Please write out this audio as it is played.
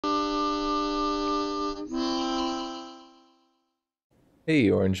Hey,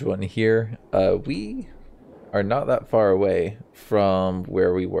 Orange One here. We are not that far away from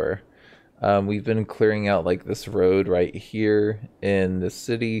where we were. We've been clearing out like this road right here in the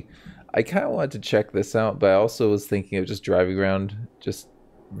city. I kind of wanted to check this out, but I also was thinking of just driving around just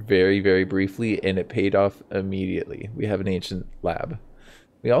very, very briefly, and it paid off immediately. We have an ancient lab.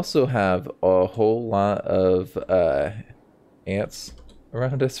 We also have a whole lot of ants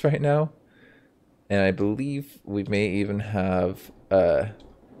around us right now, and I believe we may even have a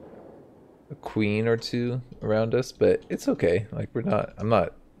queen or two around us, but it's okay. Like I'm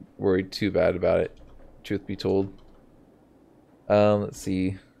not worried too bad about it, truth be told. Let's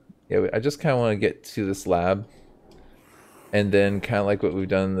see. Yeah, I just kind of want to get to this lab and then kind of like what we've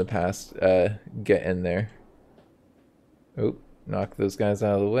done in the past, get in there. Oh, knock those guys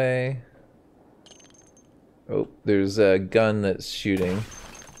out of the way. Oh, there's a gun that's shooting.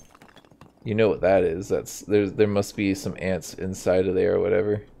 You know what that is. There must be some ants inside of there or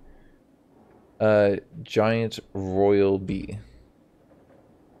whatever. Giant royal bee.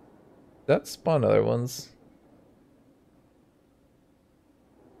 That spawn other ones.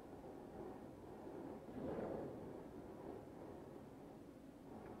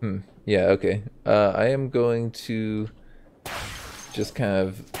 Yeah, okay. I am going to just kind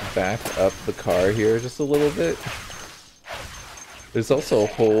of back up the car here just a little bit. There's also a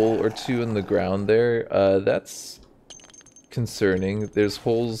hole or two in the ground there. That's concerning. There's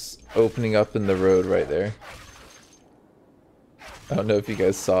holes opening up in the road right there. I don't know if you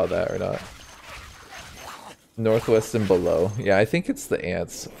guys saw that or not. Northwest and below. Yeah, I think it's the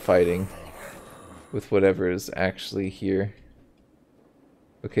ants fighting with whatever is actually here.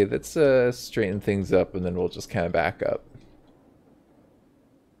 Okay, let's straighten things up and then we'll just kind of back up.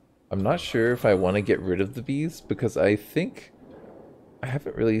 I'm not sure if I want to get rid of the bees because I think I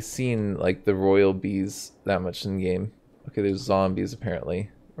haven't really seen like the royal bees that much in game. Okay, there's zombies apparently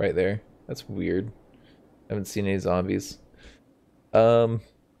right there. That's weird. I haven't seen any zombies. So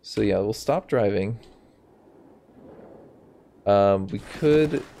yeah, we'll stop driving. We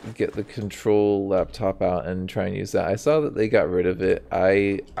could get the control laptop out and try and use that. I saw that they got rid of it.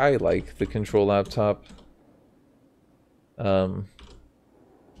 I like the control laptop.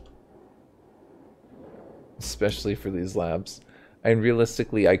 Especially for these labs. And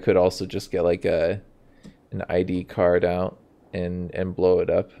realistically, I could also just get like an ID card out and blow it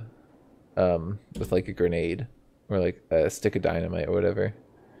up with like a grenade or like a stick of dynamite or whatever.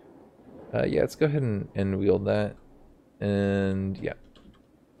 Yeah, let's go ahead and wield that. And yeah.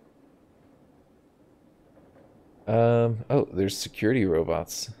 Oh, there's security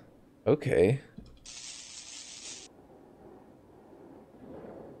robots. Okay.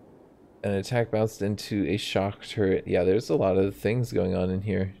 An attack bounced into a shock turret. Yeah, there's a lot of things going on in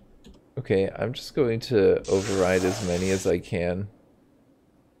here. Okay, I'm just going to override as many as I can.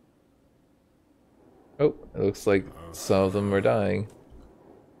 Oh, it looks like some of them are dying.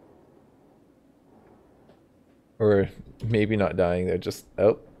 Or maybe not dying, they're just...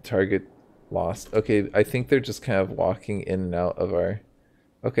 Oh, target lost. Okay, I think they're just kind of walking in and out of our...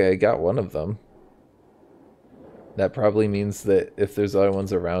 Okay, I got one of them. That probably means that if there's other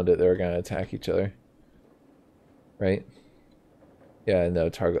ones around it, they're gonna attack each other. Right? Yeah, no,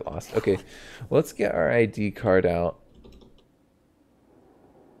 target lost. Okay, well, let's get our ID card out.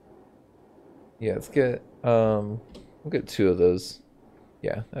 Yeah, let's get, we'll get 2 of those.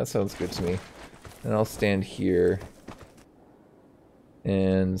 Yeah, that sounds good to me. And I'll stand here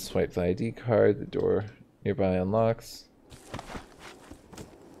and swipe the ID card. The door nearby unlocks.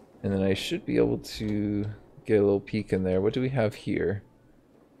 And then I should be able to get a little peek in there. What do we have here?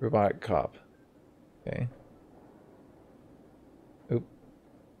 Robotic cop. Okay. Oop.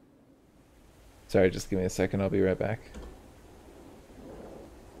 Sorry, just give me a second. I'll be right back.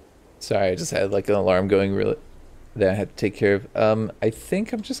 Sorry, I just had like an alarm going really that I had to take care of. I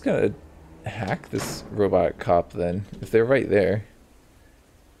think I'm just gonna hack this robotic cop then. If they're right there.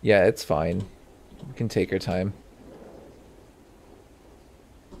 Yeah, it's fine. We can take our time.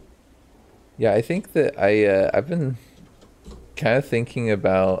 Yeah, I think that I've been kind of thinking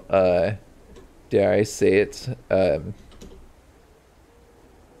about dare I say it, oh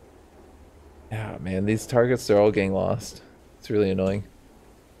man, these targets are all getting lost. It's really annoying.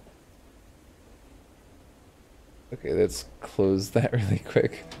 Okay, let's close that really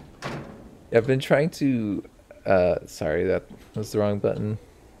quick. Yeah, I've been trying to sorry, that was the wrong button.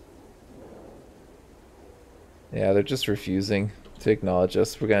 Yeah, they're just refusing to acknowledge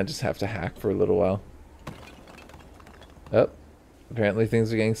us. We're gonna just have to hack for a little while. Oh, apparently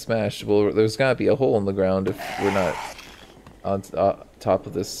things are getting smashed. Well, there's gotta be a hole in the ground if we're not on top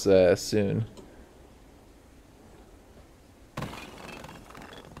of this soon.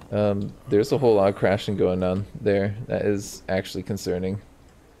 There's a whole lot of crashing going on there. That is actually concerning.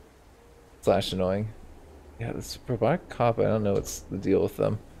 Slash annoying. Yeah, this robotic cop, I don't know what's the deal with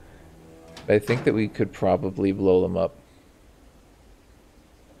them. But I think that we could probably blow them up.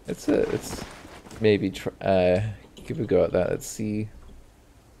 It's maybe give a go at that. Let's see.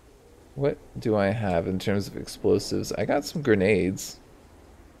 What do I have in terms of explosives? I got some grenades.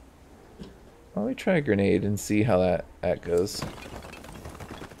 Why don't we try a grenade and see how that goes?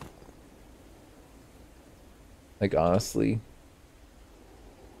 Like, honestly,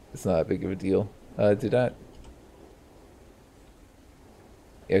 it's not that big of a deal. Did that?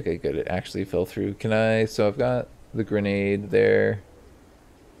 Okay, good. It actually fell through. Can I? So I've got the grenade there.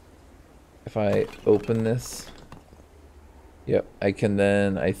 If I open this, yep, I can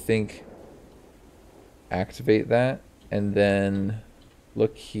then, I think, activate that and then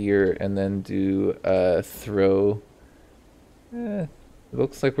look here and then do a throw. It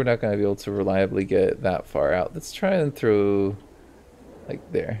looks like we're not going to be able to reliably get that far out. Let's try and throw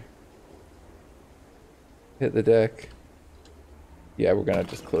like there. Hit the deck. Yeah, we're going to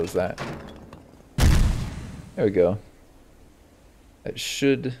just close that. There we go. It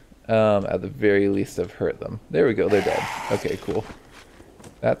should, at the very least, have hurt them. There we go, they're dead. Okay, cool.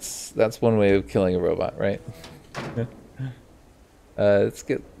 That's one way of killing a robot, right? Let's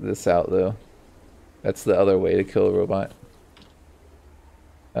get this out, though. That's the other way to kill a robot.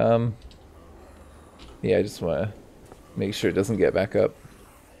 Yeah, I just want to make sure it doesn't get back up.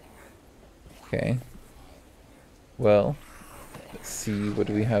 Okay. Well, let's see, what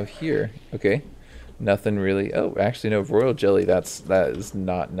do we have here? Okay. Nothing really. Oh, actually, no, royal jelly. That is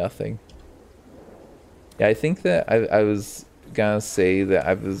not nothing. Yeah, I think that I was gonna say that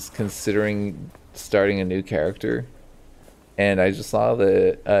I was considering starting a new character, and I just saw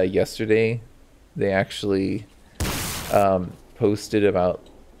that yesterday they actually posted about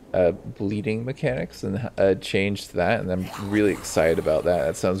bleeding mechanics and changed that, and I'm really excited about that.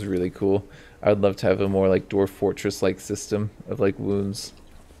 That sounds really cool. I would love to have a more like Dwarf Fortress-like system of like wounds.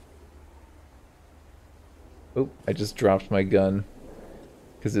 Oh, I just dropped my gun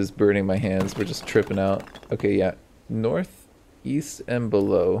because it's burning my hands. We're just tripping out. Okay, yeah. North, east, and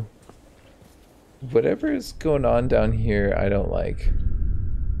below. Whatever is going on down here, I don't like.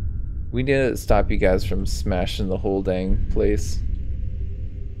 We need to stop you guys from smashing the whole dang place.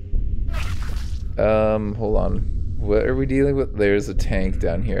 Hold on. What are we dealing with? There's a tank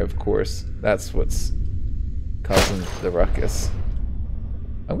down here, of course. That's what's causing the ruckus.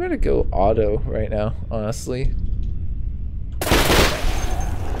 I'm gonna go auto right now, honestly.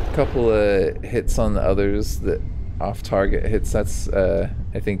 A couple of hits on the others, that off-target hits, that's I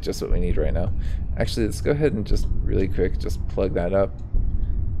think just what we need right now. Actually, let's go ahead and just really quick just plug that up.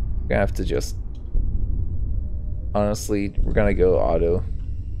 We're gonna have to just, honestly, we're gonna go auto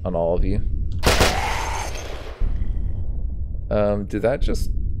on all of you. Did that just,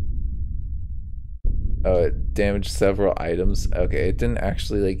 oh, it damaged several items. Okay, it didn't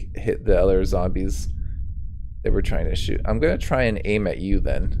actually like hit the other zombies they were trying to shoot. I'm gonna try and aim at you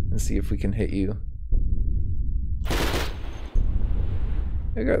then and see if we can hit you.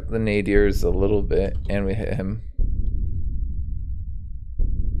 I got the nadirs a little bit and we hit him.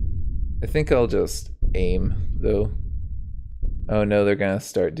 I think I'll just aim though. Oh no, they're gonna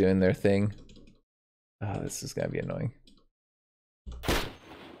start doing their thing. Oh, this is gonna be annoying.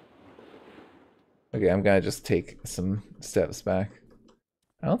 Okay, I'm gonna just take some steps back.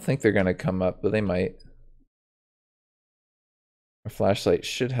 I don't think they're gonna come up, but they might. Our flashlight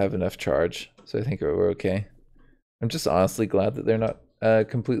should have enough charge, so I think we're okay. I'm just honestly glad that they're not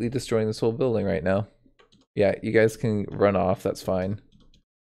completely destroying this whole building right now. Yeah, you guys can run off, that's fine.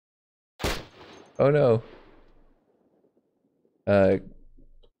 Oh no!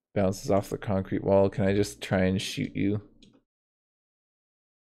 Bounces off the concrete wall. Can I just try and shoot you?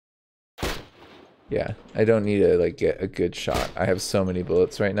 Yeah, I don't need to like get a good shot. I have so many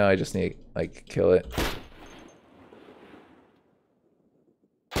bullets right now, I just need like kill it.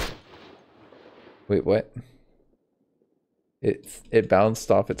 Wait, what? It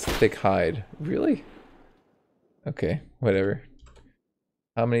bounced off its thick hide. Really? Okay, whatever.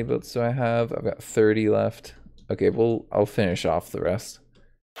 How many bullets do I have? I've got 30 left. Okay, well, I'll finish off the rest.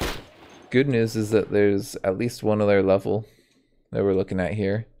 Good news is that there's at least one other level that we're looking at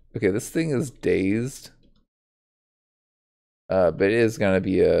here. Okay, this thing is dazed. But it is gonna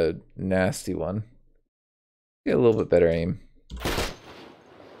be a nasty one. Get a little bit better aim.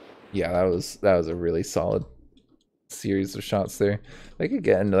 Yeah, that was a really solid series of shots there. If I could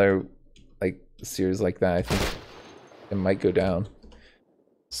get another like series like that, I think it might go down.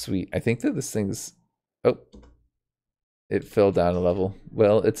 Sweet. I think that this thing's, oh, it fell down a level.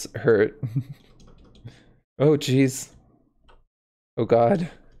 Well, it's hurt. Oh, jeez. Oh, God.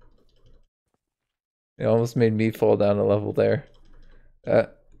 It almost made me fall down a level there. Uh,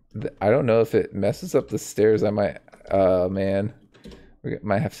 I don't know if it messes up the stairs. I might... man. We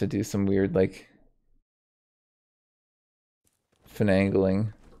might have to do some weird, like...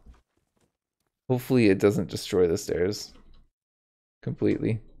 finagling. Hopefully it doesn't destroy the stairs.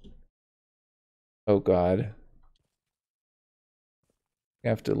 Completely. Oh, God. I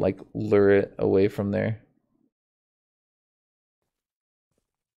have to, like, lure it away from there.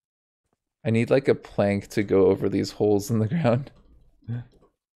 I need, like, a plank to go over these holes in the ground.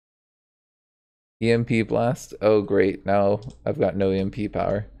 EMP blast? Oh, great. Now I've got no EMP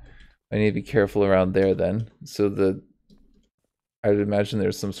power. I need to be careful around there then. So I would imagine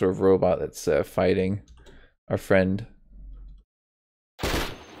there's some sort of robot that's fighting our friend.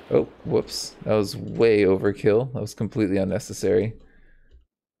 Oh, whoops. That was way overkill. That was completely unnecessary.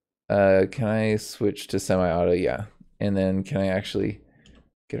 Can I switch to semi-auto? Yeah. And then can I actually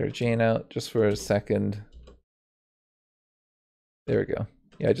get our Jane out just for a second? There we go.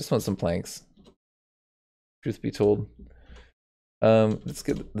 Yeah, I just want some planks. Truth be told. Let's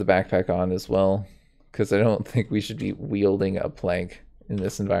get the backpack on as well, because I don't think we should be wielding a plank in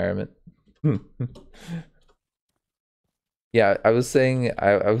this environment. Yeah, I was saying,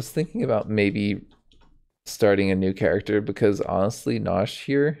 I was thinking about maybe starting a new character, because honestly, Nosh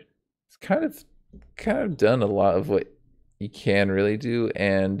here is kind of done a lot of what you can really do,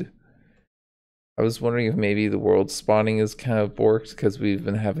 and I was wondering if maybe the world spawning is kind of borked because we've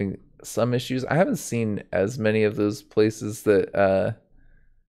been having some issues. I haven't seen as many of those places that are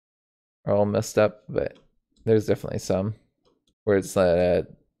all messed up, but there's definitely some where it's a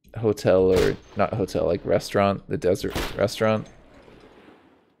hotel, or not hotel, like restaurant, the desert restaurant.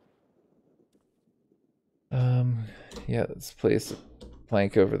 Yeah, let's place a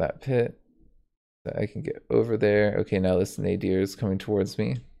plank over that pit so I can get over there. Okay, now this nadir is coming towards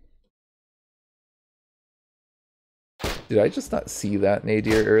me. Did I just not see that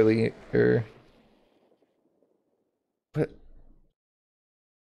nadir earlier? What?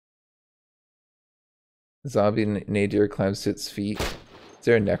 Zombie nadir climbs to its feet. Is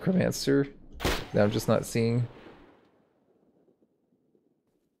there a necromancer that I'm just not seeing?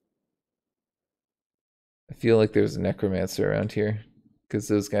 I feel like there's a necromancer around here, because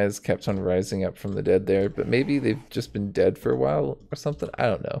those guys kept on rising up from the dead there, but maybe they've just been dead for a while or something. I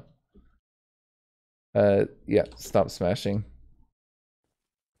don't know. Yeah, stop smashing.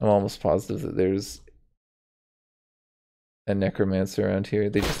 I'm almost positive that there's a necromancer around here.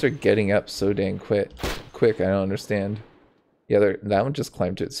 They just are getting up so dang quick. I don't understand. Yeah, that one just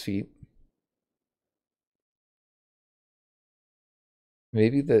climbed to its feet.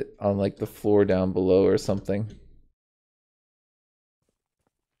 Maybe that on like the floor down below or something.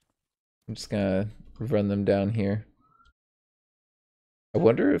 I'm just gonna run them down here. I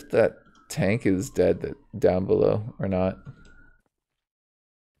wonder if that tank is dead down below or not.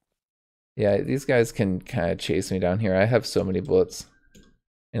 Yeah, these guys can kind of chase me down here. I have so many bullets.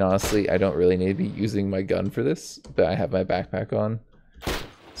 And honestly, I don't really need to be using my gun for this, but I have my backpack on.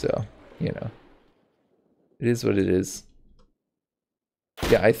 So, you know. It is what it is.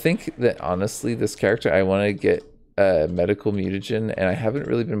 Yeah, I think that honestly, this character, I want to get a medical mutagen, and I haven't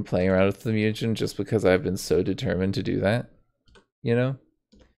really been playing around with the mutagen just because I've been so determined to do that. You know?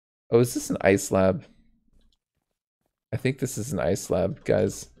 Oh, is this an ice lab? I think this is an ice lab,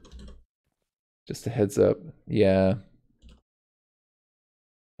 guys. Just a heads up. Yeah.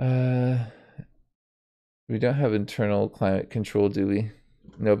 We don't have internal climate control, do we?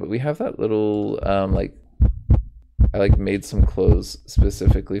 No, but we have that little, like, I like made some clothes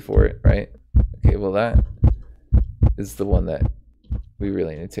specifically for it, right? Okay, well that is the one that we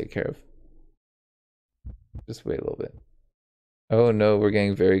really need to take care of. Just wait a little bit. Oh no, we're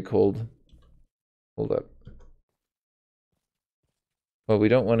getting very cold. Hold up. Well, we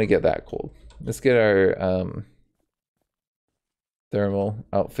don't want to get that cold. Let's get our thermal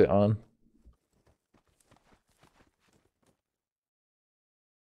outfit on.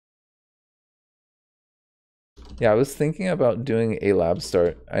 Yeah, I was thinking about doing a lab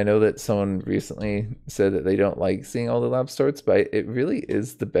start. I know that someone recently said that they don't like seeing all the lab starts, but it really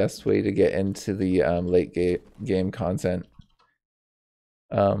is the best way to get into the late game content.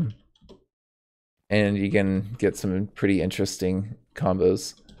 And you can get some pretty interesting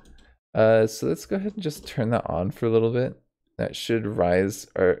combos. So let's go ahead and just turn that on for a little bit. That should raise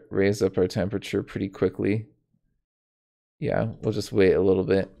up our temperature pretty quickly. Yeah, we'll just wait a little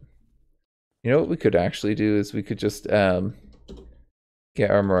bit. You know what we could actually do is we could just get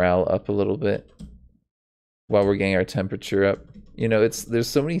our morale up a little bit. while we're getting our temperature up. You know, there's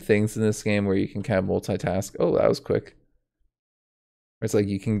so many things in this game where you can kind of multitask. Oh, that was quick. It's like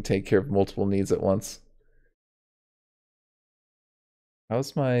you can take care of multiple needs at once.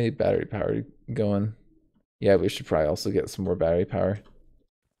 How's my battery power going? Yeah, we should probably also get some more battery power.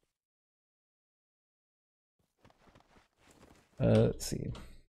 Let's see.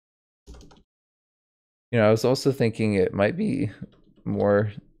 You know, I was also thinking it might be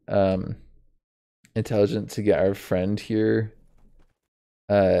more intelligent to get our friend here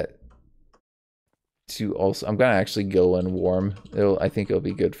to also, I'm gonna actually go in warm. I think it'll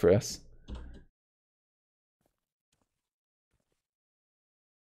be good for us.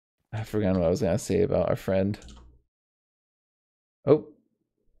 I forgot what I was gonna say about our friend. Oh,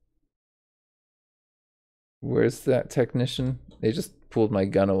 where's that technician? They just pulled my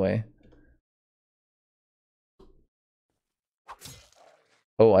gun away.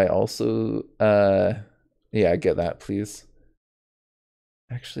 Oh, I also yeah, get that, please.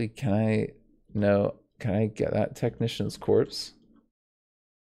 Actually, can I get that technician's corpse?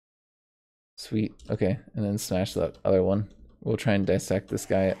 Sweet. Okay, and then smash that other one. We'll try and dissect this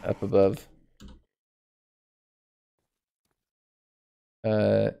guy up above.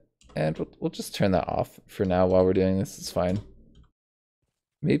 And we'll just turn that off for now while we're doing this. It's fine.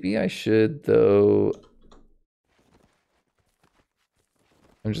 Maybe I should, though.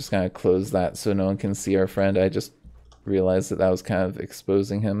 I'm just gonna close that so no one can see our friend. I just realized that was kind of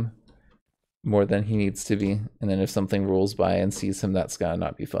exposing him more than he needs to be. And then if something rolls by and sees him, that's gotta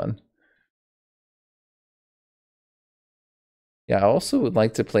not be fun. Yeah, I also would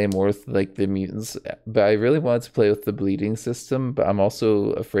like to play more with like the mutants, but I really wanted to play with the bleeding system, but I'm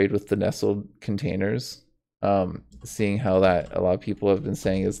also afraid with the nestled containers. Seeing how that a lot of people have been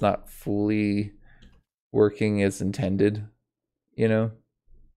saying is not fully working as intended, you know?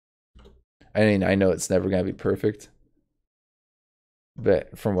 I mean, I know it's never gonna be perfect,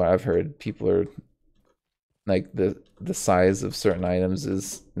 but from what I've heard, people are like the size of certain items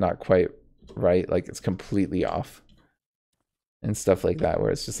is not quite right, like it's completely off. And stuff like that, where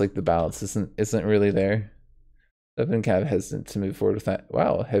it's just like the balance isn't really there. I've been kind of hesitant to move forward with that.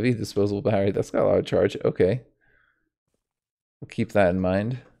 Wow, heavy disposable battery. That's got a lot of charge. Okay. We'll keep that in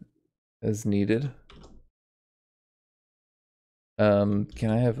mind as needed. Can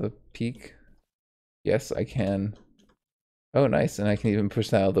I have a peek? Yes, I can. Oh, nice. And I can even push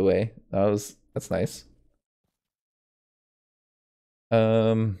that out of the way. That's nice.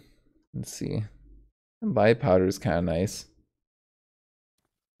 Let's see. Lye powder is kind of nice.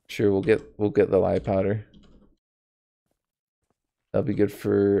 Sure, we'll get the lye powder. That'll be good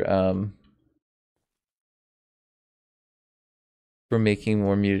for making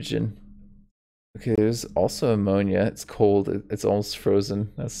more mutagen. Okay, there's also ammonia. It's cold. It's almost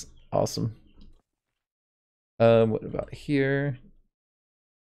frozen. That's awesome. What about here?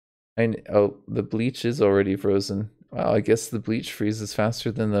 Oh, the bleach is already frozen. Wow, I guess the bleach freezes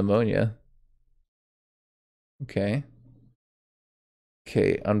faster than the ammonia. Okay.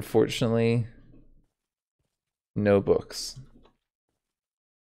 Okay, unfortunately, no books.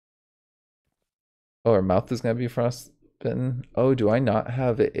 Oh, our mouth is gonna be frostbitten. Oh, do I not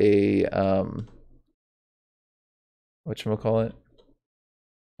have a whatchamacallit?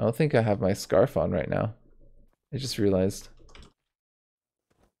 I don't think I have my scarf on right now. I just realized.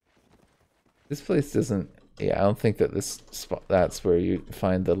 This place doesn't, yeah, I don't think that this spot, that's where you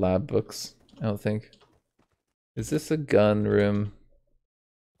find the lab books. I don't think. Is this a gun room?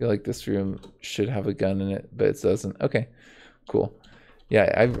 I feel like this room should have a gun in it, but it doesn't. Okay, cool.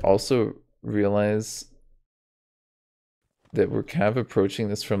 Yeah, I've also realized that we're kind of approaching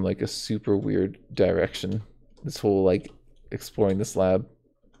this from like a super weird direction. This whole like exploring this lab.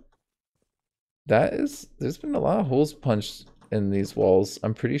 There's been a lot of holes punched in these walls.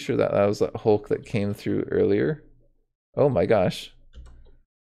 I'm pretty sure that was that Hulk that came through earlier. Oh my gosh.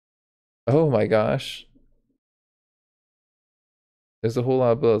 Oh my gosh. There's a whole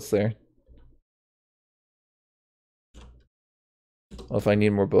lot of bullets there. Well, if I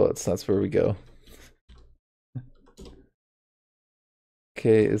need more bullets, that's where we go.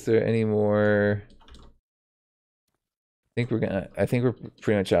 Okay, is there any more? I think we're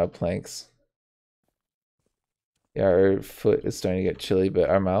pretty much out of planks. Yeah, our foot is starting to get chilly, but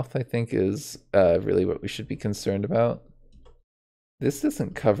our mouth, I think, is really what we should be concerned about. This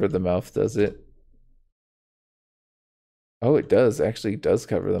doesn't cover the mouth, does it? Oh, it does. Actually, it does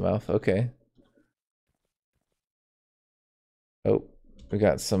cover the mouth. Okay. Oh, we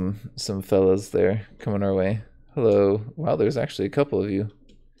got some fellas there coming our way. Hello. Wow, there's actually a couple of you.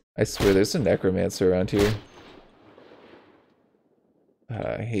 I swear there's a necromancer around here.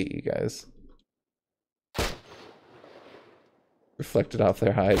 I hate you guys. reflected off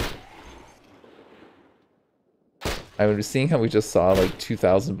their hide. I mean, seeing how we just saw like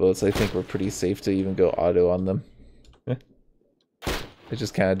 2,000 bullets, I think we're pretty safe to even go auto on them. I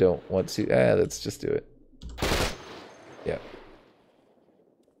just kind of don't want to. Let's just do it. Yeah.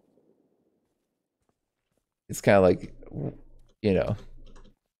 It's kind of like, you know,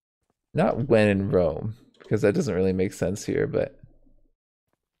 not when in Rome, because that doesn't really make sense here, but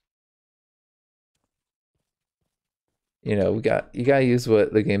you know, you gotta use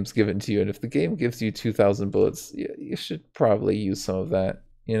what the game's given to you, and if the game gives you 2,000 bullets, you should probably use some of that,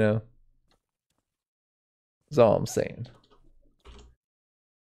 you know? That's all I'm saying.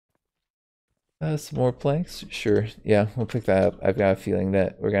 Some more planks? Sure. Yeah, we'll pick that up. I've got a feeling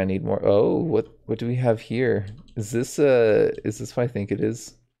that we're gonna need more. Oh, what do we have here? Is this what I think it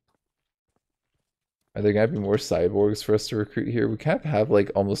is? Are there gonna be more cyborgs for us to recruit here? We kind of have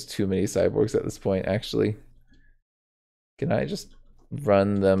like almost too many cyborgs at this point, actually. Can I just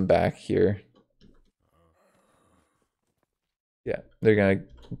run them back here? Yeah, they're gonna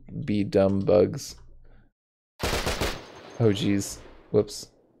be dumb bugs. Oh geez. Whoops.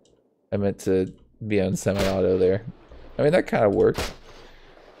 I meant to be on semi-auto there. I mean, that kind of worked.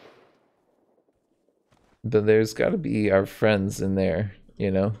 But there's got to be our friends in there,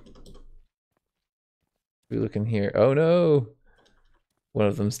 you know? We look in here. Oh no! One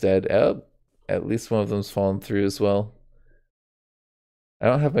of them's dead. Oh, at least one of them's fallen through as well. I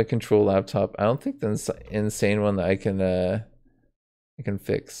don't have my control laptop. I don't think the insane one that I can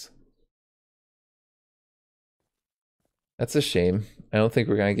fix. That's a shame. I don't think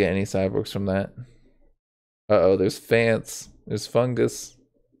we're gonna get any cyborgs from that. Uh-oh, there's Fance. There's fungus.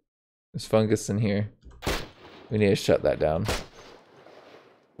 There's fungus in here. We need to shut that down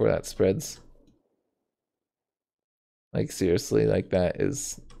before that spreads. Like seriously, like that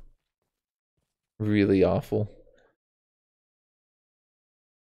is really awful.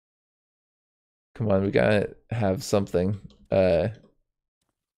 Come on, we gotta have something. Some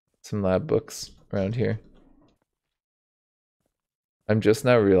lab books around here. I'm just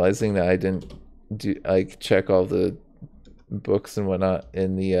now realizing that I didn't do like check all the books and whatnot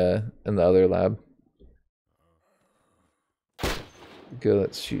in the other lab. Go,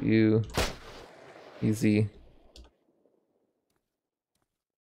 let's shoot you. Easy.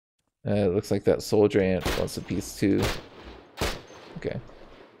 It looks like that soldier ant wants a piece too. Okay.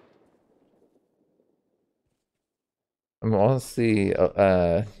 I'm honestly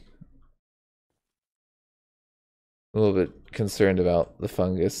a little bit concerned about the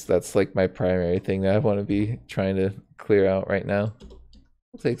fungus. That's like my primary thing that I want to be trying to clear out right now.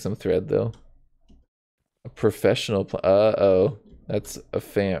 I'll take some thread though. A professional uh-oh. That's a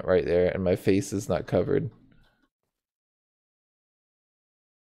Fant right there, and my face is not covered.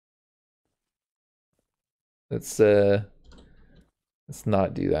 Let's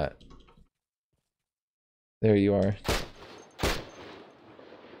not do that. There you are.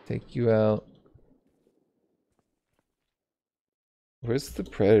 Take you out. Where's the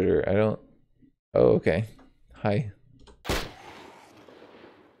predator? I don't... Oh, okay. Hi.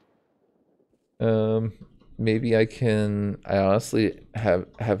 Maybe I can... I honestly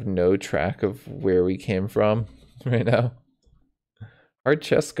have no track of where we came from right now. Our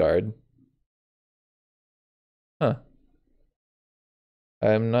chest guard. Huh.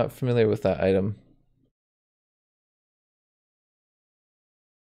 I'm not familiar with that item.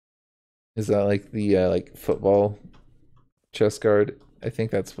 Is that like the like football chest guard? I think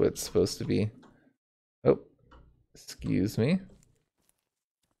that's what it's supposed to be. Oh, excuse me.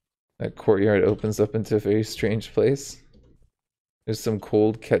 That courtyard opens up into a very strange place. There's some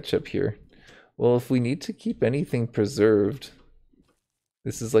cold ketchup here. Well, if we need to keep anything preserved,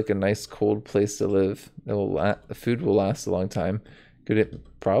 this is like a nice cold place to live. The food will last a long time. Could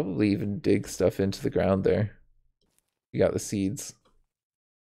it probably even dig stuff into the ground there? You got the seeds.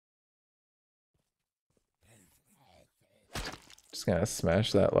 Just gonna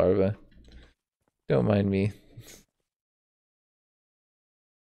smash that larva. Don't mind me.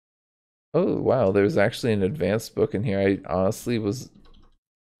 Oh wow, there's actually an advanced book in here. I honestly was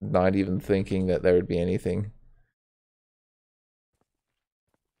not even thinking that there would be anything.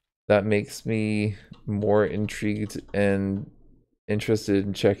 That makes me more intrigued and interested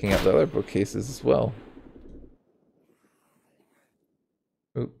in checking out the other bookcases as well.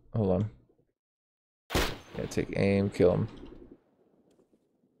 Oop, hold on. Yeah, take aim, kill him.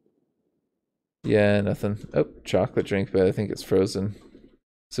 Yeah, nothing. Oh, chocolate drink, but I think it's frozen.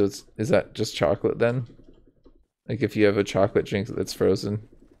 So is that just chocolate then? Like if you have a chocolate drink that's frozen?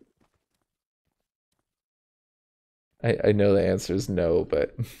 I know the answer is no,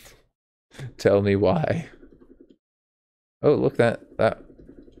 but tell me why. Oh, look, that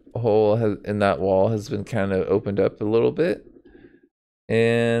hole has in that wall has been kind of opened up a little bit.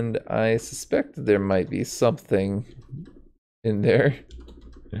 And I suspect there might be something in there.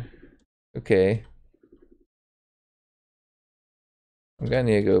 Okay. I'm gonna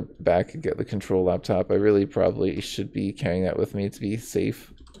need to go back and get the control laptop. I really probably should be carrying that with me to be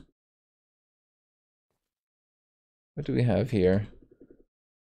safe. What do we have here?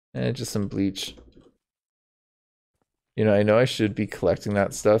 Just some bleach. You know I should be collecting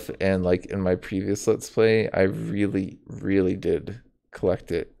that stuff, and like in my previous Let's Play, I really did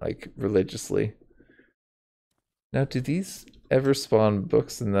collect it, like, religiously. Now, do these ever spawn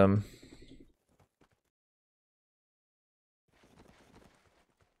books in them?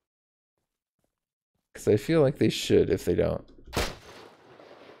 Because I feel like they should if they don't.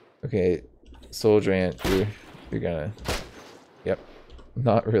 Okay, soldier ant, you're gonna, yep,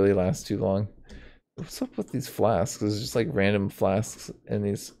 not really last too long. What's up with these flasks? There's just like random flasks in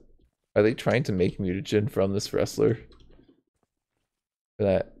these. Are they trying to make mutagen from this wrestler? Or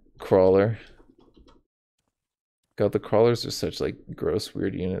that crawler? God, the crawlers are such like gross,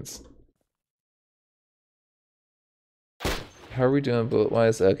 weird units. How are we doing bullet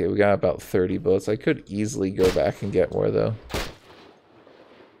wise? Okay, we got about 30 bullets. I could easily go back and get more though.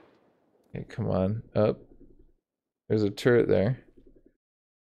 Okay, come on. Oh, there's a turret there.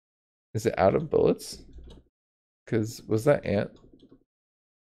 Is it out of bullets? Because was that ant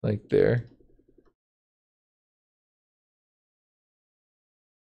like there?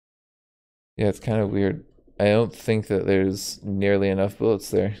 Yeah, it's kind of weird. I don't think that there's nearly enough bullets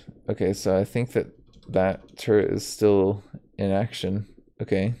there. Okay, so I think that that turret is still in action.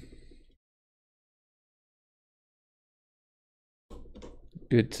 Okay.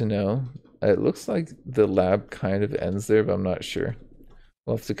 Good to know. It looks like the lab kind of ends there, but I'm not sure.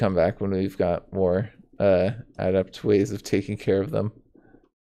 We'll have to come back when we've got more adept ways of taking care of them.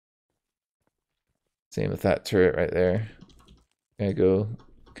 Same with that turret right there. Gonna go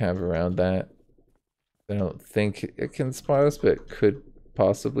kind of around that. I don't think it can spot us, but it could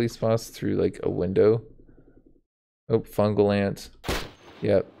possibly spot us through like a window. Oh, fungal ant.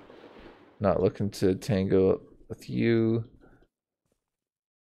 Yep. Not looking to tango with you.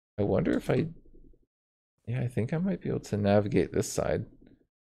 I wonder if yeah, I think I might be able to navigate this side.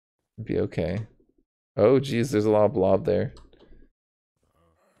 Be okay. Oh, geez, there's a lot of blob there.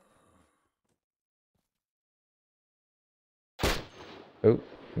 Oh,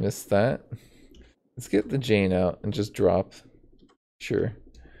 missed that. Let's get the Jane out and just drop. Sure.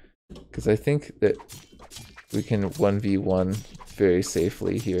 Because I think that we can 1v1 very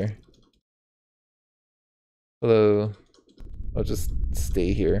safely here. Hello. I'll just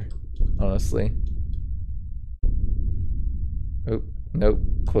stay here, honestly. Oh, nope.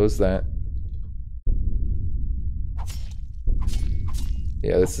 Close that.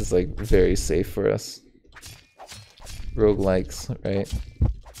 Yeah, this is like very safe for us. Roguelikes, right?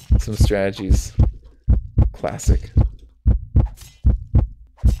 Some strategies. Classic.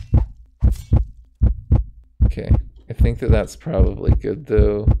 Okay, I think that that's probably good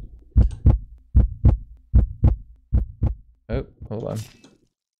though. Oh, hold on.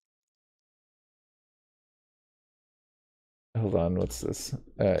 Hold on, what's this?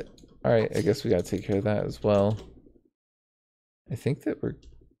 Alright, I guess we gotta take care of that as well. I think that we're...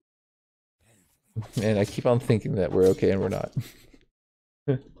 Man, I keep on thinking that we're okay and we're not.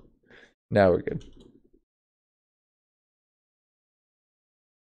 Now we're good.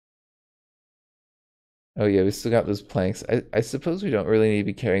 Oh yeah, we still got those planks. I suppose we don't really need to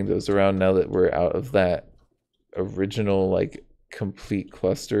be carrying those around now that we're out of that original, like, complete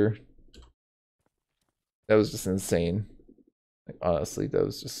cluster. That was just insane. Like, honestly, that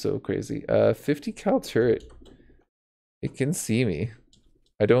was just so crazy. 50 cal turret. It can see me.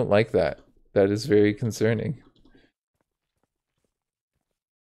 I don't like that. That is very concerning.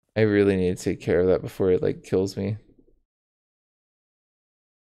 I really need to take care of that before it, like, kills me.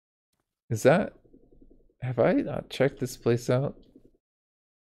 Is that... Have I not checked this place out?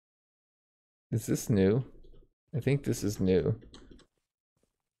 Is this new? I think this is new.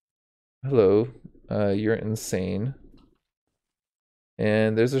 Hello. You're insane.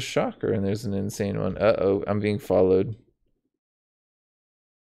 And there's a shocker and there's an insane one. Uh-oh, I'm being followed.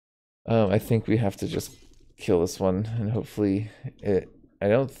 I think we have to just kill this one and hopefully it... I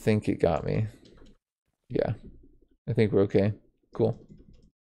don't think it got me. Yeah. I think we're okay. Cool.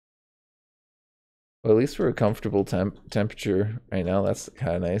 Well, at least we're a comfortable temperature right now. That's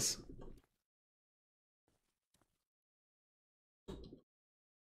kind of nice.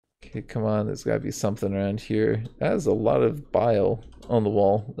 Okay, come on. There's got to be something around here. That is a lot of bile on the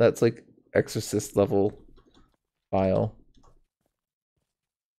wall. That's like exorcist level bile.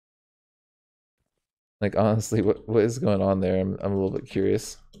 Like, honestly, what is going on there? I'm a little bit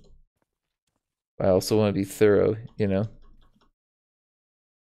curious. I also want to be thorough, you know?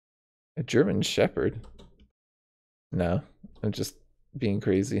 A German Shepherd? No, I'm just being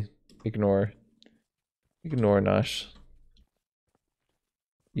crazy. Ignore. Ignore Nosh.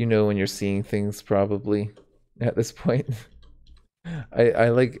 You know when you're seeing things, probably, at this point. I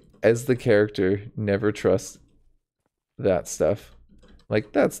like, as the character, never trust that stuff.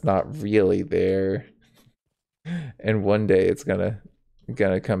 Like, that's not really there. And one day it's gonna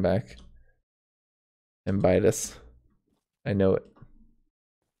come back and bite us. I know it.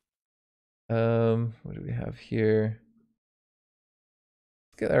 What do we have here?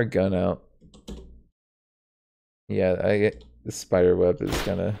 Let's get our gun out. Yeah, I get the spider web is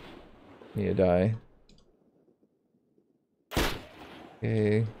gonna need to die.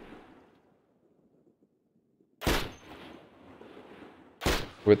 Okay.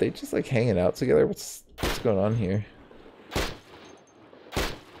 Were they just like hanging out together? What's going on here?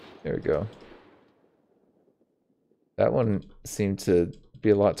 There we go. That one seemed to be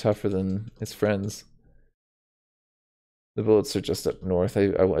a lot tougher than his friends. The bullets are just up north.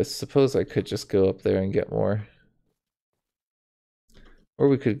 I suppose I could just go up there and get more. Or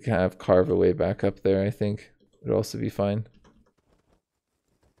we could kind of carve a way back up there, I think. Would also be fine.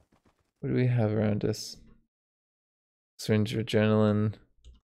 What do we have around us? Syringe of adrenaline.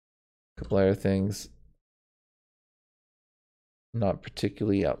 A couple other things. Not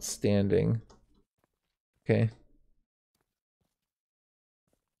particularly outstanding. Okay.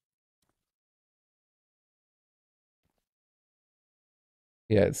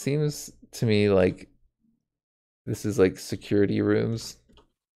 Yeah, it seems to me like this is like security rooms.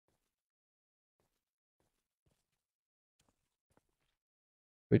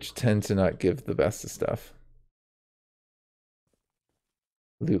 Which tend to not give the best of stuff.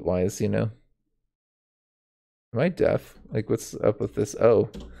 Loot wise, you know. Am I deaf? Like, what's up with this? Oh.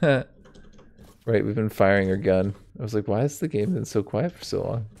 Right, we've been firing our gun. I was like, why has the game been so quiet for so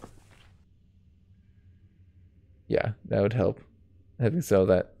long? Yeah, that would help. Having some of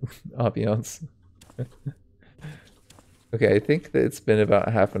that ambiance. Okay, I think that it's been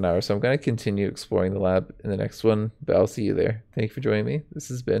about half an hour, so I'm going to continue exploring the lab in the next one, but I'll see you there. Thank you for joining me. This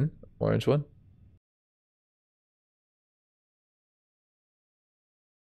has been Orange One.